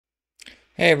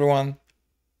Hey everyone!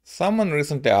 Someone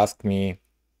recently asked me,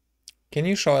 can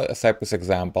you show a Cypress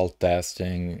example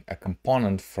testing a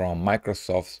component from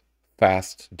Microsoft's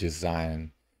fast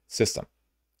design system?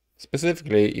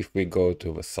 Specifically, if we go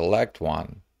to the select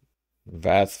one,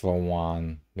 that's the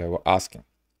one they were asking.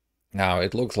 Now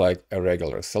it looks like a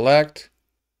regular select,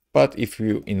 but if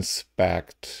you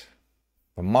inspect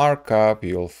the markup,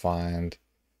 you'll find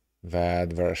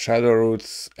that there are shadow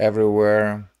roots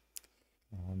everywhere.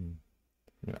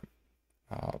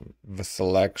 The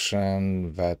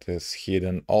selection that is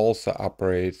hidden also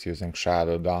operates using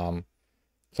Shadow DOM.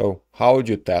 So how would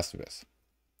you test this?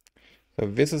 So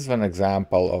this is an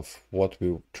example of what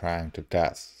we're trying to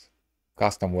test,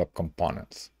 custom web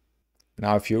components.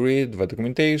 Now, if you read the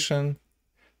documentation,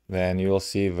 then you'll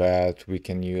see that we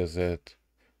can use it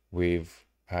with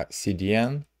a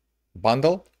CDN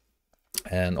bundle.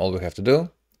 And all we have to do,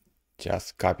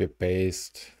 just copy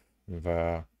paste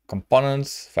the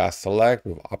components, fast select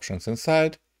with options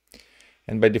inside.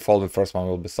 And by default, the first one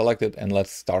will be selected, and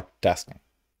let's start testing.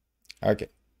 Okay,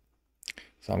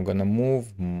 so I'm gonna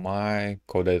move my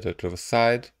code editor to the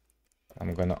side.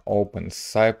 I'm gonna open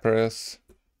Cypress.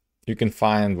 You can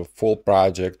find the full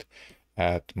project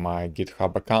at my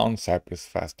GitHub account. Cypress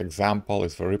Fast Example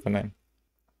is the repo name.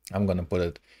 I'm gonna put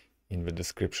it in the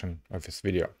description of this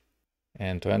video.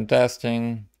 End-to-end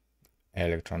testing,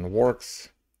 Electron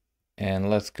works,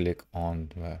 and let's click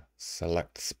on the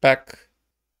select spec.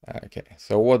 Okay,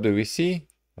 so what do we see?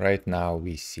 Right now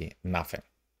we see nothing.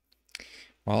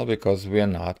 Well, because we are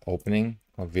not opening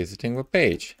or visiting the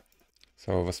page.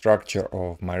 So the structure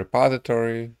of my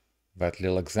repository, that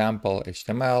little example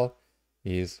HTML,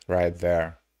 is right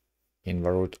there in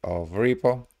the root of the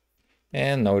repo.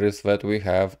 And notice that we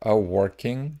have a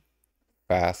working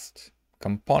fast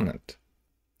component.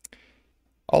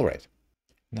 All right.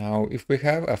 Now, if we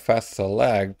have a fast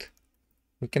select,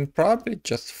 we can probably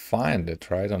just find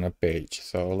it right on a page.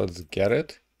 So let's get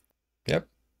it. Yep,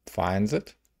 finds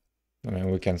it. I mean,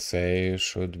 we can say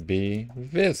should be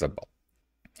visible.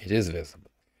 It is visible.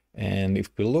 And if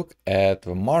we look at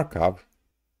the markup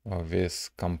of this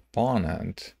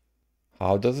component,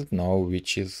 how does it know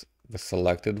which is the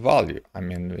selected value? I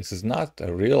mean, this is not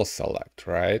a real select,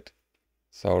 right?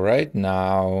 So right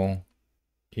now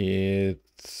it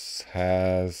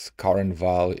has current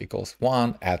value equals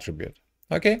 1 attribute.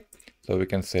 Okay, so we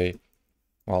can say,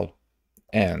 well,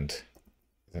 and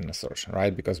is an assertion,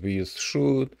 right? Because we use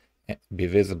should be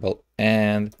visible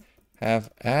and have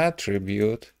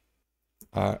attribute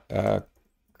a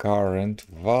current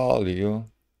value,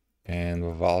 and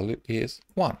the value is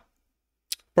 1.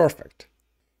 Perfect.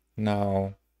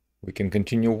 Now we can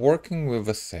continue working with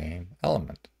the same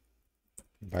element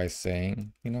by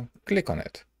saying, click on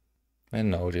it. And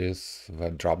notice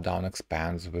the drop-down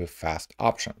expands with fast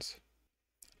options.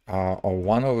 Or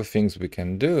one of the things we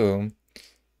can do,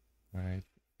 right,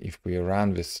 if we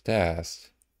run this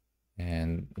test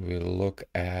and we look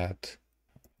at,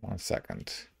 1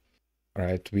 second,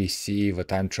 right, we see the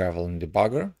time travel in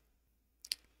debugger.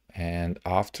 And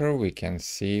after we can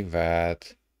see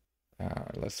that,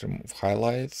 let's remove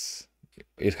highlights,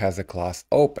 it has a class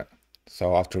open.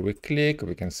 So after we click,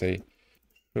 we can say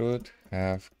should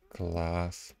have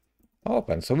class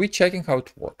open. So we're checking how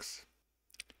it works.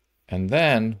 And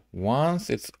then once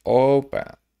it's open,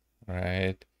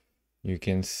 right, you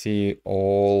can see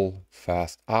all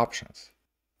fast options.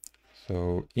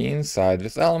 So inside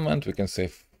this element, we can say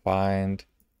find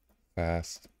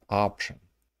fast option.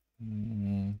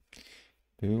 Do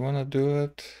we want to do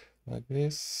it like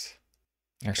this?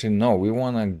 Actually, no, we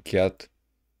want to get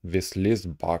this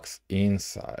list box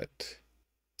inside.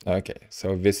 Okay,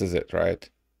 so this is it, right?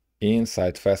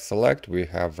 Inside fast select, we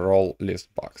have role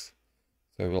list box.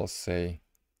 So we'll say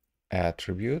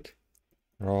attribute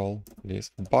role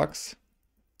list box.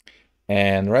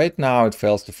 And right now it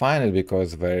fails to find it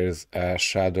because there is a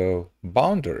shadow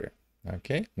boundary.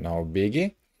 Okay, no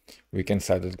biggie. We can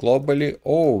set it globally,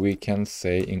 or we can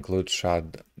say include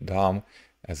shadow DOM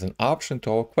as an option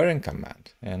to our querying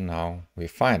command. And now we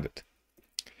find it.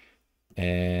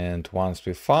 And once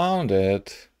we found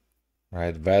it,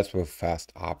 right, that's where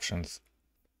fast options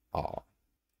are.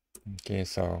 Okay,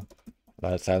 so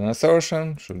let's add an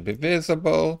assertion, should be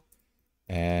visible,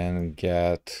 and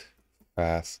get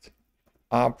fast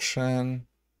option,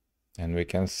 and we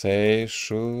can say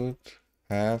should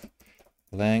have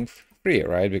length 3,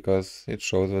 right, because it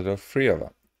shows that there are 3 of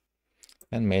them.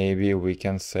 And maybe we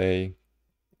can say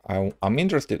I'm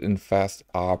interested in fast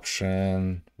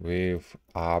option with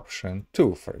option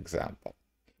 2, for example,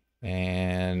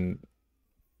 and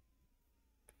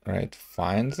right,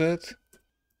 finds it,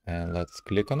 and let's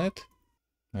click on it.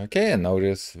 Okay, and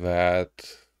notice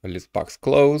that the list box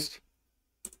closed,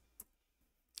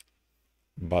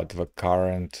 but the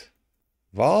current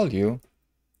value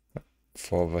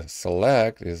for the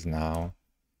select is now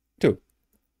 2.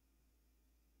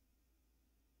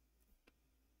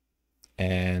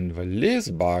 And the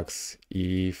list box,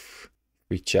 if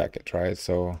we check it, right?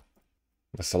 So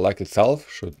the select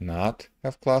itself should not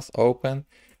have class open,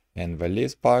 and the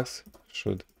list box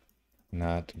should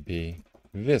not be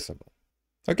visible.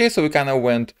 Okay, so we kind of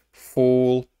went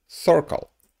full circle.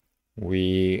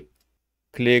 We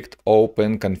clicked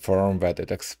open, confirm that it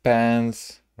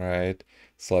expands, right?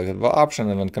 Selected the option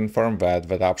and then confirm that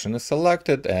that option is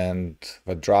selected and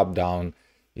the drop down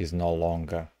is no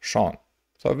longer shown.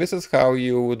 So this is how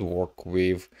you would work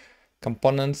with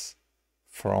components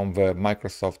from the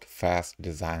Microsoft Fast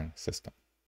Design system.